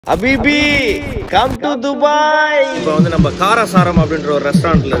Habibi, come to Dubai. இப்போ வந்து நம்ம Kaarasaram அப்படின்ற ஒரு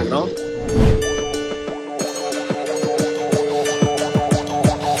ரெஸ்டாரண்ட்ல இருக்கோம்.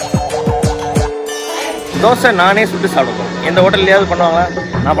 தோசை நானே சுட்டு சாப்பிடுறேன். எந்த ஹோட்டல்லையாவது பண்ணுவாங்களா?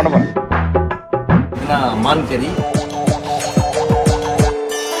 நான் பண்ண போறேன். இது மான் கறி.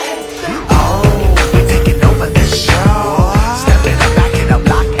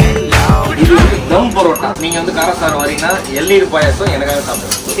 இது தம் பரோட்டா. நீங்க வந்து Kaarasaram வரீங்கன்னா எள்ளீர் பாயாசம் எனக்காக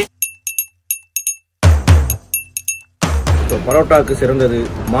சாப்பிடுங்க. பரோட்டாக்கு சிறந்தது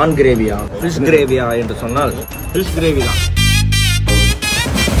மான் கிரேவியா, ஃபிஷ் கிரேவியா என்று சொன்னால் ஃபிஷ் கிரேவி தான்.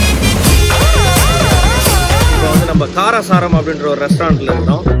 இப்போ வந்து நம்ம Kaarasaram அப்படின்ற ஒரு ரெஸ்டாரண்ட்ல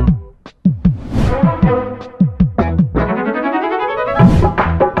இருக்கோம்.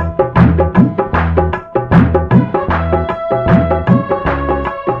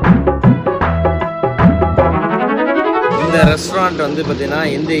 இந்த ரெஸ்டாரண்ட் வந்து பார்த்தீங்கன்னா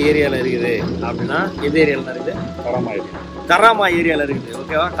எந்த ஏரியாவில் இருக்குது அப்படின்னா எந்த ஏரியாவில் இருக்குது? கராமா ஏரியாவில் இருக்குது.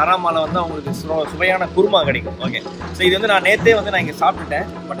 ஓகேவா? கராமாவில் வந்து அவங்களுக்கு சுவையான குருமா கிடைக்கும். ஓகே, ஸோ இது வந்து நான் நேற்றே வந்து நான் இங்கே சாப்பிட்டுட்டேன்.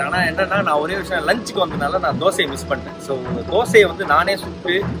 பட் ஆனால் என்னென்னா நான் ஒரே விஷயம் லஞ்சுக்கு வந்ததுனால நான் தோசையை மிஸ் பண்ணிட்டேன். ஸோ தோசையை வந்து நானே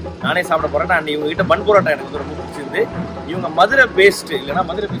சுட்டு நானே சாப்பிட போகிறேன். நான் இவங்ககிட்ட பன் பரோட்டா எனக்கு வந்து ரொம்ப பிடிச்சிருந்து. இவங்க மதுரை பேஸ்டு இல்லைன்னா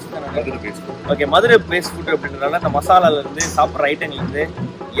மதுரை பேஸ்ட் தான். Madurai paste. Okay, Madurai paste food அப்படின்றதுனால இந்த மசாலாலேருந்து சாப்பிட்ற ஐட்டங்கள்லேருந்து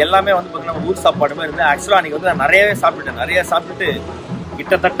எல்லாமே வந்து பார்த்தீங்கன்னா ஊர் சாப்பாடுமே இருந்து. ஆக்சுவலாக அன்றைக்கி வந்து நான் நிறைய சாப்பிட்டுட்டு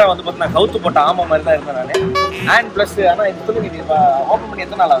கிட்டத்தட்ட வந்து பார்த்தீங்கன்னா கவுத்து போட்ட ஆமை மாதிரி தான் இருந்தேன் நான். அண்ட் ப்ளஸ் ஆனால் இது சொல்லுங்க, இது ஓப்பன் பண்ணி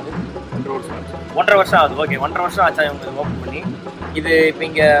எத்தனை நாள் ஆகுது? 1.5 வருஷம் ஆகுது. ஓகே, 1.5 வருஷம் ஆச்சா இவங்க ஓப்பன் பண்ணி. இது இப்போ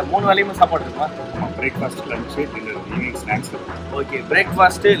இங்கே 3 வேளையுமே சாப்பாடு இருக்குமா? Breakfast, lunch, dinner, evening snacks. Okay,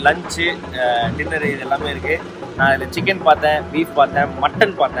 breakfast, lunch, dinner இது எல்லாமே இருக்குது. நான் இதில் சிக்கன் பார்த்தேன், பீஃப் பார்த்தேன்,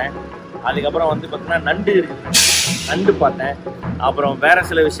 மட்டன் பார்த்தேன். அதுக்கப்புறம் வந்து பார்த்தீங்கன்னா நண்டு இருக்குது, நண்டு பார்த்தேன். அப்புறம் வேற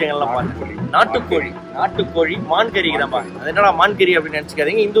சில விஷயங்கள்லாம் பார்த்தேன். நாட்டுக்கோழி மான் கறிக்கு தான் பார்த்தேன். அது என்னடா மான் கறி அப்படின்னு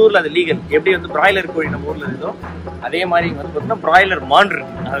நினச்சிக்காதீங்க. இந்த ஊரில் அது லீகல். எப்படி வந்து பிராய்லர் கோழி நம்ம ஊரில் இருந்தோம் அதே மாதிரி இங்கே வந்து பார்த்தீங்கன்னா பிராய்லர் மான்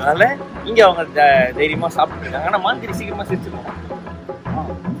இருக்கு. அதனால இங்கே அவங்க தைரியமாக சாப்பிட்டு இருக்காங்க. ஆனால் மான் கறி சீக்கிரமாக சிரிச்சிருக்கோம்.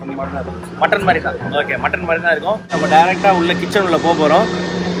 மட்டன் மாதிரி தான். ஓகே, மட்டன் மாதிரி தான் இருக்கும். நம்ம டைரெக்டாக உள்ள கிச்சன் உள்ள போக போகிறோம்.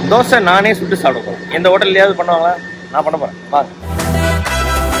 தோசை நானே சுட்டு சாப்பிட போகிறோம். எந்த ஹோட்டல்லையாவது பண்ணுவாங்களா? நான் பண்ண போகிறேன். வாங்க.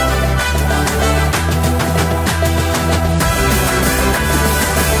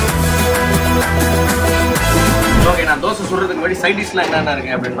 ஓகே, நான் தோசை சுடுறதுக்கு முன்னாடி சைட் டிஷ்லாம் என்னென்ன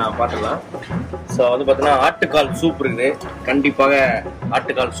இருக்குது அப்படின்னு நான் பார்த்துக்கலாம். ஸோ வந்து பார்த்தீங்கன்னா ஆட்டுக்கால் சூப் இருக்குது. கண்டிப்பாக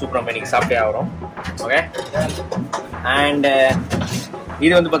ஆட்டுக்கால் சூப் நம்ம இன்னைக்கு சாப்பிட்டே ஆகிறோம். ஓகே, அண்ட்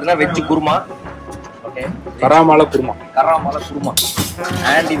இது வந்து பார்த்தீங்கன்னா veg kurma. Okay, கராமால kurma.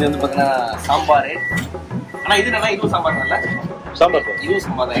 And இது வந்து பார்த்தீங்கன்னா சாம்பார். ஆனால் இது நல்லா, இதுவும் சாம்பார் நல்ல சாம்பார். இதுவும்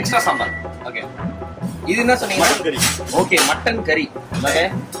சாம்பார் தான், எக்ஸ்ட்ரா சாம்பார். ஓகே, இது என்ன சொன்னீங்க? ஓகே, மட்டன் கறி. ஓகே,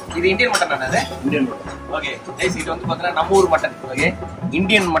 இது இந்தியன் மட்டன் தானே? Indian mutton. ஓகே, இது வந்து பார்த்தீங்கன்னா நம்ம ஊர் மட்டன். Okay,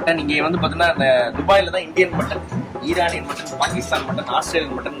 Indian mutton. இங்கே வந்து பார்த்தீங்கன்னா இந்த துபாயில் தான் Indian mutton, Iranian mutton, Pakistan mutton,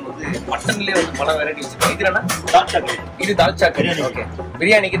 Australian mutton வந்து மட்டன்லேயே வந்து பல வெரைட்டி வச்சுருக்கோம். இது என்னன்னா தால்ச்சா கறி. இது தால்ச்சா கறி. ஓகே,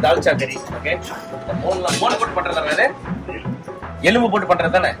 பிரியாணிக்கு தால்ச்சா கறி. ஓகே, போன் போட்டு பண்ணுறது தானே? எலும்பு போட்டு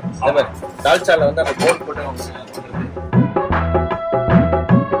பண்ணுறது தானே? இந்த மாதிரி தால்ச்சாவில் வந்து அந்த போன் போட்டு பண்ணுறது.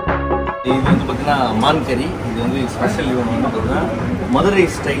 இது வந்து பார்த்தீங்கன்னா மான் கறி. இது வந்து ஸ்பெஷல். இவங்க வந்து பார்த்தீங்கன்னா மதுரை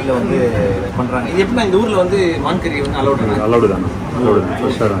ஸ்டைலில் வந்து பண்ணுறாங்க. இது எப்படின்னா இந்த ஊரில் வந்து மான் கறி வந்து அலௌடு தானே?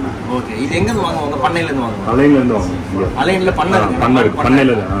 ஃப்ரெஷ்ஷாக தானே? ஓகே, இது எங்கேருந்து வாங்குவாங்க? பண்ணையிலேருந்து வாங்குவாங்க. அலைன்லேருந்து வாங்குவாங்க. அலைனில்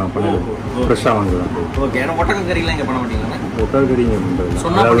பண்ணையில் ஃப்ரெஷ்ஷாக வாங்குவாங்க. ஓகே, ஏன்னா ஒட்டகம் கறிலாம் இங்கே பண்ண மாட்டீங்களா? ஒட்டக கறி இங்கே பண்ணுறது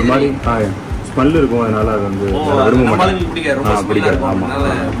சொன்னால் மாதிரி ஸ்மெல் இருக்கும். அதனால அது வந்து விரும்ப மாட்டாங்க. பிடிக்காது. ஆமாம்,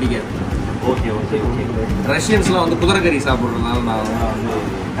 பிடிக்காது. Okay okay okay. ரஷ்யன்ஸ்லாம் வந்து குதிரை கறி சாப்பிட்றதுனால நான் வந்து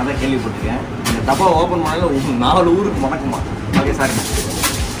கதை கேள்விப்பட்டிருக்கேன். இந்த டப்பா ஓப்பன் பண்ணாலும் 4 ஊருக்கு மணக்குமா? Okay, sorry.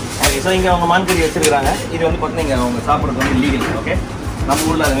 ஓகே, ஸோ இங்கே அவங்க மான் கறி வச்சுருக்காங்க. இது வந்து பார்த்தீங்கன்னா இங்கே அவங்க சாப்பிட்றது வந்து லீகல். ஓகே, நம்ம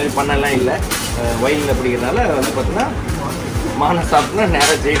ஊரில் அது மாதிரி பண்ணலாம் இல்லை. வயலில் பிடிக்கிறதுனால வந்து பார்த்தீங்கன்னா மானை சாப்பிட்னா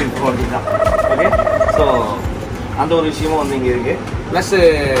நேராக ஜெயிலுக்கு போக அப்படின்னா. ஓகே, ஸோ அந்த ஒரு விஷயமும் வந்து இங்கே இருக்குது. ப்ளஸ்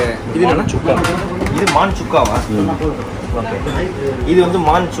இது என்னன்னா சுக்கா. இது மான் சுக்காவா? ஓகே, இது வந்து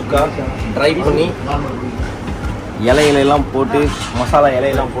மான் சுக்கா ட்ரை பண்ணி இலையெல்லாம் போட்டு மசாலா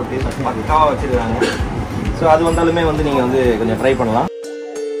இலையெல்லாம் போட்டு பக்காவாக வச்சுருக்காங்க. ஸோ அது வந்தாலுமே வந்து நீங்கள் வந்து கொஞ்சம் ட்ரை பண்ணலாம்.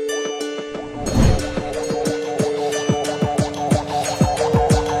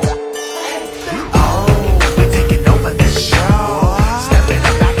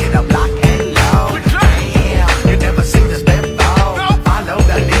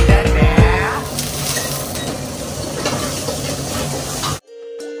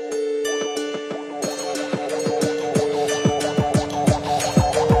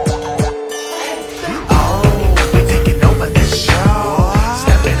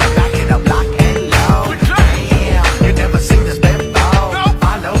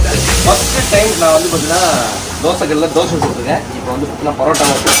 டைம் நான் வந்து பார்த்தீங்கன்னா தோசைக்கல்லில் தோசை சுட்டுருக்கேன். இப்போ வந்து பார்த்தீங்கன்னா பரோட்டா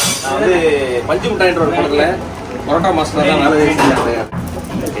மாஸ்டர். நான் வந்து பஞ்சு மிட்டாயின்ற ஒரு படத்தில் பரோட்டா மாஸ்டர் தான் வேலை செஞ்சேன்.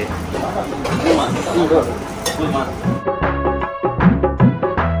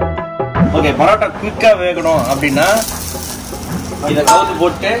 ஓகே ஓகே, பரோட்டா குயிக்காக வேகணும் அப்படின்னா இதை கவுத்து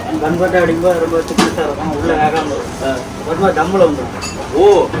போட்டு கன்வெர்ட் அடிக்கும்போது ரொம்ப சிக்கனாக இருக்கும், உள்ள வேகாமல் ரொம்ப தம்மில் வந்துடும். ஓ,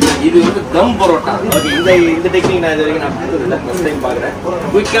 இது வந்து தம் பரோட்டா. ஓகே, இந்த டெக்னிக் நான் இது வரைக்கும் நான் பார்த்ததில்லை, ஃபர்ஸ்ட் டைம் பார்க்குறேன்.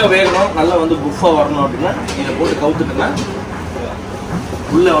 குயிக்காக வேகணும், நல்லா வந்து புஃபாக வரணும் அப்படின்னா இதை போட்டு கவுத்துட்டுன்னா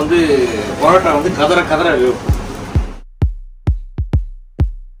உள்ள வந்து பரோட்டா வந்து கதற கதற வேகும்.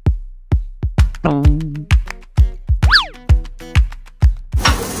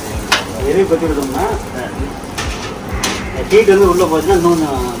 எரிவு பற்றி விட்டோம்னா ஹீட் வந்து உள்ளே போச்சுன்னா இன்னொன்று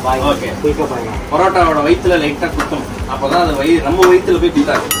பாய். ஓகே, குயிக்காக பாய்க்கலாம். பரோட்டாவோட வயிற்றுல லைட்டாக குத்தணும், அப்போ தான் அது நம்ம வயிற்றுல போய்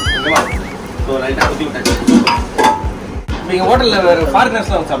குத்தாது. ஓகேவா? ஸோ லைட்டாக குத்தி விட்டாச்சு. நீங்கள் ஹோட்டலில் வேறு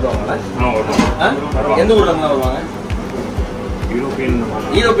ஃபாரினர்ஸ்லாம் வந்து சாப்பிடுவாங்களா? எந்த ஊரில் இருந்தால் வருவாங்க?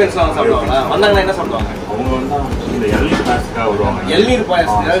 யூரோப்பியன்ஸ்லாம் வந்து சாப்பிடுவாங்களா? வந்தாங்கன்னா என்ன சாப்பிடுவாங்க? அவங்க வந்து இந்த இளநீர் பாயசத்துக்காக வருவாங்க. இளநீர்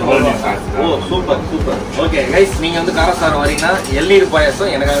பாயசம். ஓ, சூப்பர் சூப்பர். ஓகே கைஸ், நீங்கள் வந்து காரசாரம் வரீங்கன்னா இளநீர்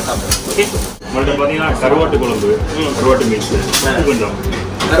பாயசம் எனக்காக சாப்பிடுங்க. ஓகே, நம்மள்ட்ட பார்த்தீங்கன்னா கருவாட்டு குழம்பு, கருவாட்டு மீல்ஸ், கொஞ்சம்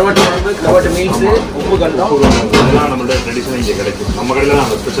கருவாட்டு குழம்பு, கருவாட்டு மீல்ஸ், உப்பு கண்டம், இதெல்லாம் நம்மள்ட்ட ட்ரெடிஷனாக இங்கே கிடைக்கும். நம்ம கடையில்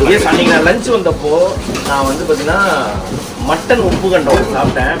தான் ஸ்பெஷலாக. எஸ், அன்றைக்கி நான் லஞ்ச் வந்தப்போ நான் வந்து பார்த்தீங்கன்னா மட்டன் உப்பு கண்டம்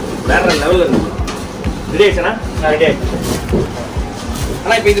சாப்பிட்டேன். வேற லெவலில் இருந்துச்சு. ரெடி ஆயிடுச்சுண்ணா? ரெடி ஆயிடுச்சு.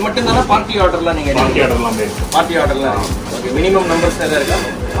 ஆனால் இப்போ இது மட்டும் தானே பார்ட்டி ஆர்டர்லாம் நீங்கள்? Party ஆர்டர்லாம் party ஆர்டர்லாம். Okay, minimum numbers எதாவது இருக்கா?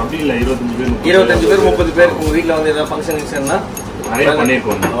 அப்படி இல்லை, 25 பேர் 30 பேர் உங்கள் வீட்டில் வந்து ஏதாவது ஃபங்க்ஷன்ஸ்னா நிறைய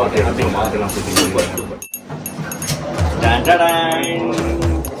பண்ணியிருக்கோம். ஓகே, அப்படிங்களா?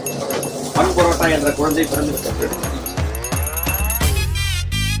 மண் பரோட்டா என்ற குழந்தை பிறந்து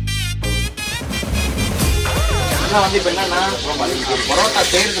ஆனால் வந்து இப்போ என்னன்னா பரோட்டா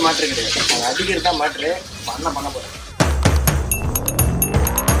செய்கிறது மாற்று கிடையாது, அது அடிக்கிறது தான் மாற்று. பண்ண போகிறேன்.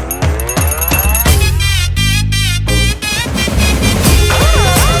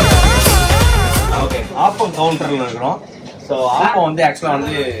 ஓகே, ஆப்பம் கவுண்டரில் இருக்கிறோம். ஸோ ஆப்பம் வந்து ஆக்சுவலாக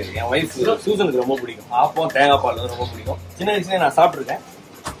வந்து என் ஒய்ஃப் சூசனுக்கு ரொம்ப பிடிக்கும். ஆப்பம் தேங்காய் பால் வந்து ரொம்ப பிடிக்கும். சின்ன வயசுலேயே நான் சாப்பிட்ருக்கேன்.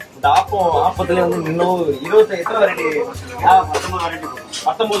 இந்த ஆப்பத்துலேயே வந்து இன்னும் 20 எத்தனை வெரைட்டி?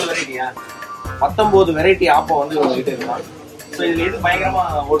 19 வெரைட்டியா? 19 வெரைட்டி ஆப்பம் வந்து உங்ககிட்ட இருக்கான். ஸோ இதில் எது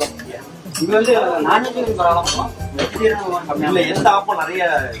பயங்கரமாக ஓடும்? இது வந்து நான்வெஜ் பரவாயில்ல, வெஜிடேரியன் இல்லை, எந்த ஆப்பம் நிறைய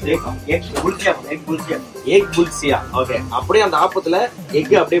சேர்க்கும்? எக் புல்சியா. ஓகே, அப்படியே அந்த ஆப்பத்துல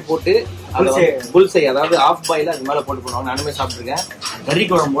எக் அப்படியே போட்டு புல்சை, அதாவது ஆஃப் பாயில் அது மேல போட்டு பண்ணுவாங்க. நானுமே சாப்பிட்டுருக்கேன். கறி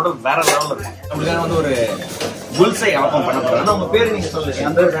குழம்போட வேற லெவலில் இருக்கும். நம்மளுக்காக வந்து ஒரு புல்சை ஆப்பம் பண்ண போறேன். உங்க பேரு நீங்க சொல்லுங்க.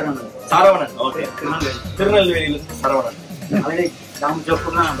 சரவணன். ஓகே, திருநெல்வேலியில சரவணன். ஆல்ரெடி ஜாம்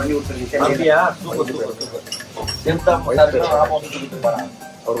ஜோப்லாம் பண்ணி விட்டுருக்கேன். அப்படியா? Super super super. ஜெம்தா ஆப்பம்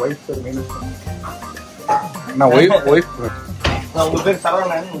அவர் வைஃப் பேர் மீனாட்சி. நான் ஒய்ஃப் உங்க பேர்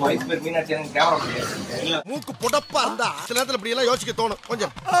சரவணன், உங்க வைஃப் பேர் மீனாட்சி. எனக்கு கேமரா பிடிக்காது. மூக்கு புடப்பா இருந்தா சில நேரத்துல இப்படி எல்லாம் யோசிக்க தோணும்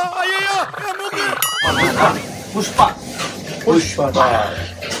கொஞ்சம். புஷ்பா.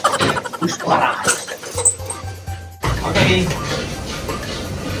 ஓகே,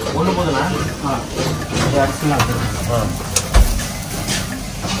 ஒண்ணு போதுனா?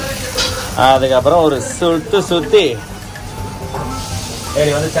 அதுக்கப்புறம் ஒரு சுத்தி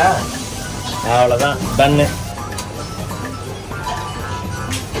சரி வந்துச்சா? அவ்வளோதான், டன்னு.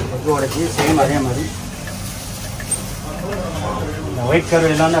 உடைச்சி சேம் அதே மாதிரி ஒயிட் கரு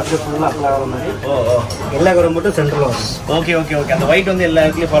எல்லாமே அப்படியே ஃபுல்லாக அப்ளை ஆகிற மாதிரி. ஓ, எல்லா கரும் மட்டும் சென்டரில் வரும். Okay okay okay. அந்த ஒயிட் வந்து எல்லா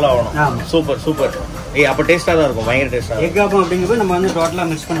இடத்துலையும் ஃபாலோ ஆகணும். Super super. அப்போ டேஸ்ட்டாக தான் இருக்கும், பயங்கர டேஸ்ட்டாக. எக் ஆப்பம் அப்படிங்கிறப்ப நம்ம வந்து டோட்டலாக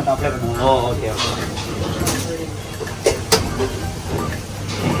மிக்ஸ் பண்ணிட்டு அப்ளை பண்ணுவோம். ஓ, ஓகே ஓகே.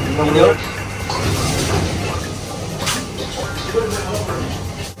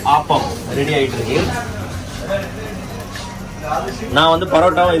 ஆப்பம் ரெடி ஆகிட்டு இருக்கு. நான் வந்து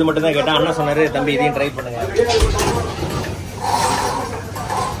பரோட்டாவும் இது மட்டும் தான் கேட்டேன். அண்ணா சொன்னாரு, தம்பி இதையும் ட்ரை பண்ணுங்க.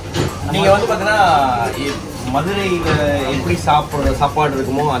 நீங்க வந்து பாத்தீங்கன்னா மதுரையில எப்படி சாப்பாடு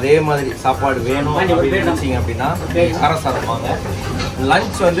இருக்குமோ அதே மாதிரி சாப்பாடு வேணும் அப்படின்னு நினைச்சீங்க அப்படின்னா காரசாரம் வாங்க.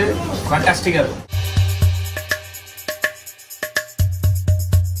 லஞ்ச் வந்து ஃபேண்டாஸ்டிக்கா இருக்கும்.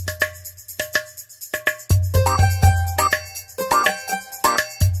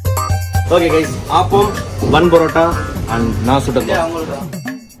 Okay guys, appam, bun parotta and நான் சுட்டது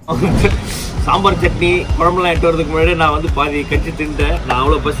சாம்பார் சட்னி குழம்புலாம் எட்டு வரதுக்கு முன்னாடி நான் வந்து பாதி கட்சி தின்ட்டேன். நான்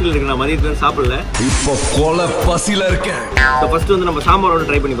அவ்வளோ பசியில் இருக்கேன். நான் மதியத்துல சாப்பிடல, இப்போ கொலை பசியில இருக்கேன். ஸோ ஃபர்ஸ்ட் வந்து நம்ம சாம்பாரோட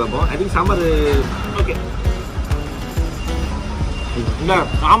ட்ரை பண்ணி பார்ப்போம். I think sambar okay. இல்லை,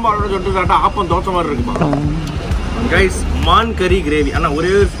 சாம்பாரோட சொட்டு சாப்பிட்டா ஆப்பம் தோசை மாதிரி இருக்குமா கைஸ். மான் கறி கிரேவி. அண்ணா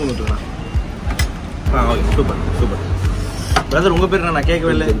ஒரே spoon ஊற்றுங்களா? Okay, super super. Brother உங்கள் பேர் நான்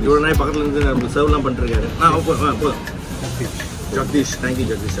கேட்கவே இல்லை. இவ்வளோ நாள் பக்கத்தில் இருந்து நம்ம சர்வ்லாம் பண்ணிருக்காரு. போதும் Jagadish. Thank you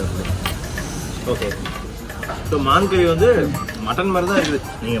Jagadish sir. Okay. So மான் கறி வந்து மட்டன் மாதிரி தான் இருக்குது.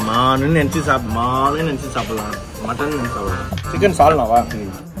 நீங்கள் மானுன்னு நினச்சி சாப்பிடலாம், மட்டன் நினச்சி சாப்பிடலாம். சிக்கன் சால்னாவா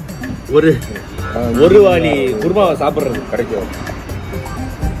ஒரு வாளி குருமாவை சாப்பிட்றது கிடைக்கும்.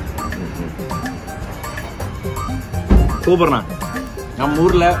 சூப்பர்ண்ணா. நம்ம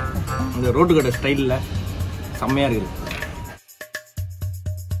ஊரில் இந்த ரோட்டு கடை ஸ்டைலில் செம்மையாக இருக்குது.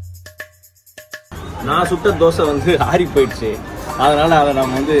 நான் சுட்ட தோசை வந்து ஆறி போயிடுச்சு. அதனால் அதை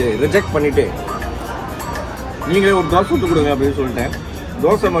நம்ம வந்து ரிஜெக்ட் பண்ணிவிட்டு நீங்களே ஒரு தோசை சுட்டு கொடுங்க அப்படின்னு சொல்லிட்டேன்.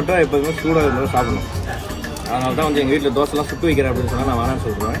 தோசை மட்டும் எப்போதுமே சூடாக இருந்தாலும் சாப்பிடணும். அதனால தான் வந்து எங்கள் வீட்டில் தோசைலாம் சுட்டு வைக்கிறேன் அப்படின்னு சொன்னால் நான் வேணான்னு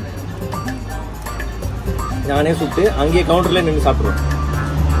சொல்லுவேன். நானே சுட்டு அங்கேயே கவுண்டர்லேயே நின்று சாப்பிடுவேன்.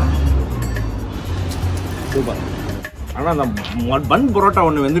 சூப்பர். ஆனால் அந்த பன் பரோட்டா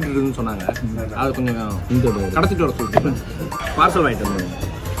ஒன்று வெந்துட்டு இருக்குன்னு சொன்னாங்க. அது கொஞ்சம் கடத்திட்டு வர சொல்லிட்டு பார்சல் வாங்கிட்டு வந்தேன்.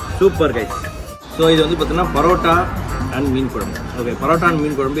 Super guys. ஸோ இது வந்து பார்த்தீங்கன்னா பரோட்டா அண்ட் மீன் குழம்பு. ஓகே, பரோட்டா அண்ட்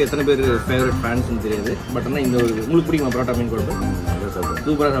மீன் குழம்பு எத்தனை பேர் ஃபேவரட் ஃபேன்ஸ்னு தெரியாது. பட் ஆனால் இந்த உங்களுக்கு பிடிக்குமா பரோட்டா மீன் குழம்பு?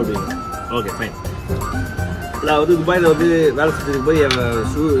 சூப்பராக சாப்பிடுவீங்க. Okay fine. நான் வந்து துபாயில் வந்து வேலை செஞ்சதுக்கு போய்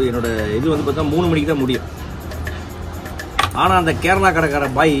என்னோட இது வந்து பார்த்தா 3 மணிக்கு தான் முடியும். ஆனால் அந்த கேரளா கடைக்கார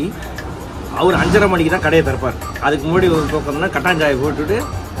பாய் அவர் 5:30 மணிக்கு தான் கடையை திறப்பார். அதுக்கு முன்னாடி ஒரு பக்கம்னா கட்டாஞ்சாயை போட்டுட்டு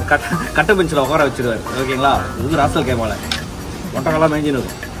கட்டை பெஞ்சில் உட்கார வச்சுருவார். ஓகேங்களா? இது ராசல் கேமால ஒட்டக்கெல்லாம் மேஞ்சின்னு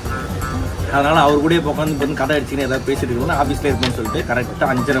இருக்கும். அதனால் அவர் கூட உட்காந்து இப்போ கடை அடிச்சுன்னு ஏதாவது பேசிட்டு இருக்கணும். ஆஃபீஸில் இருக்குன்னு சொல்லிட்டு கரெக்டாக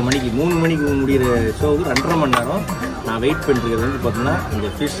 5:30 மணிக்கு 3 மணிக்கு முடிகிற ஷோவுக்கு 2.5 மணி நேரம் நான் வெயிட் பண்ணிருக்கிறது வந்து பார்த்தீங்கன்னா இந்த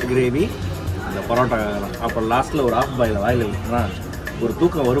ஃபிஷ் கிரேவி, அந்த பரோட்டா, அப்புறம் லாஸ்ட்டில் ஒரு ஆஃப் பாயில் வாயில் இருக்குன்னா ஒரு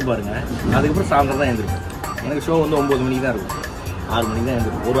தூக்கம் வரும் பாருங்க. அதுக்கப்புறம் சாயந்தரம் தான் எழுந்திருக்கும். எனக்கு ஷோ வந்து 9 மணிக்கு தான் இருக்கும். 6 மணிக்கு தான்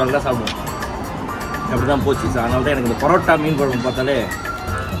எழுந்திருக்கும். ஒரு வேளை தான் சாப்பிடுவோம். அப்படி தான் போச்சு. அதனால தான் எனக்கு இந்த பரோட்டா மீன் குழம்பு பார்த்தாலே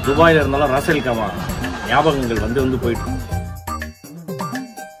துபாயில் இருந்தாலும் ராசல் கேமா ஞாபகங்கள் வந்து போயிட்டு.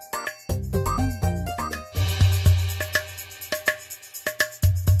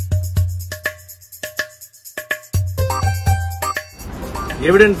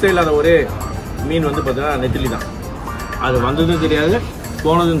 எவிடன்ஸே இல்லாத ஒரே மீன் வந்து பார்த்தீங்கன்னா நெத்திலி தான். அது வந்ததும் தெரியாது,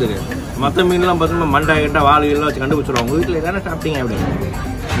 போனதும் தெரியாது. மற்ற மீன்லாம் பார்த்தீங்கன்னா மண்டை கிட்ட வாழைகள்லாம் வச்சு கண்டுபிடிச்சிடுவாங்க. உங்கள் வீட்டில் எதாவது சாப்பிட்டீங்க அப்படின்னு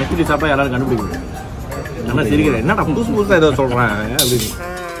நெத்திலி சாப்பிட்டா எல்லாரும் கண்டுபிடிக்க முடியும். என்ன சிரிக்கிறேன், என்னடா புதுசாக ஏதோ சொல்கிறேன் அப்படின்னு.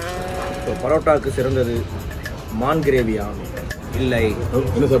 ஸோ பரோட்டாவுக்கு சிறந்தது மான் கிரேவியா இல்லை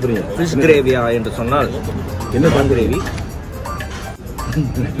என்ன சாப்பிட்றீங்க ஃபிஷ் கிரேவியா என்று சொன்னால் என்ன? மான் கிரேவி,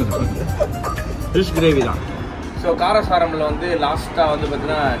 ஃபிஷ் கிரேவி தான். ஸோ காரசாரமில் வந்து லாஸ்ட்டாக வந்து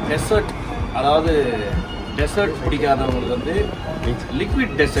பார்த்தீங்கன்னா டெசர்ட், அதாவது டெசர்ட் பிடிக்காதவங்களுக்கு வந்து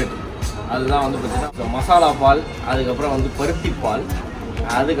லிக்விட் டெசர்ட், அதுதான் வந்து பார்த்தீங்கன்னா மசாலா பால், அதுக்கப்புறம் வந்து பருத்தி பால்,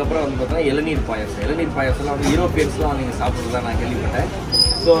 அதுக்கப்புறம் வந்து பார்த்தீங்கன்னா இளநீர் பாயசம். இளநீர் பாயசம்லாம் வந்து யூரோப்பியன்ஸ்லாம் நீங்கள் சாப்பிட்றதா நான் கேள்விப்பட்டேன்.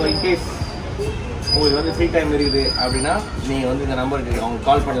 ஸோ இன்கேஸ் உங்களுக்கு வந்து ஃப்ரீ டைம் இருக்குது அப்படின்னா நீங்கள் வந்து இந்த நம்பருக்கு அவங்க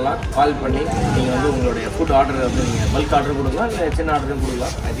கால் பண்ணலாம். கால் பண்ணி நீங்கள் வந்து உங்களுடைய ஃபுட் ஆர்டர் வந்து நீங்கள் பல்க் ஆர்டர் கொடுக்கலாம், இல்லை சின்ன ஆர்டரும்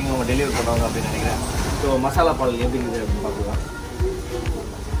கொடுக்கலாம். ஐ திங்க் அவங்க டெலிவரி பண்ணுவாங்க அப்படின்னு நினைக்கிறேன். ஸோ மசாலா பால் எப்படி இருக்குது அப்படின்னு பார்க்கலாம்.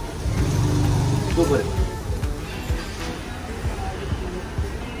 சூப்பர்.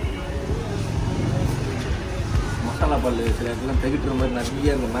 மசாலா பால் சில இடத்துல தெகிட்டுற மாதிரி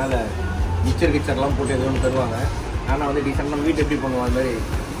நிறைய இந்த மேலே மிச்சர் கிச்சர்லாம் போட்டு எதுவும் ஒன்று தருவாங்க. ஆனால் வந்து டீசெண்டாக நம்ம வீட்டு எப்படி பண்ணுவோம் அது மாதிரி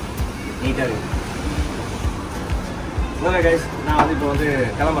நீட்டாக இருக்குது. ஓகே கைஸ், நான் வந்து இப்போ வந்து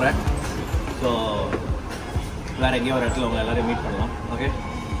கிளம்புறேன். ஸோ வேறு எங்கேயோ ஒரு இடத்துல உங்களை எல்லோரையும் மீட் பண்ணலாம். ஓகே,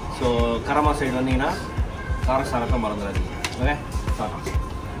 ஸோ கரமா சைடு வந்தீங்கன்னா காரசாரத்தை மறந்துடாதீங்க. ஓகே,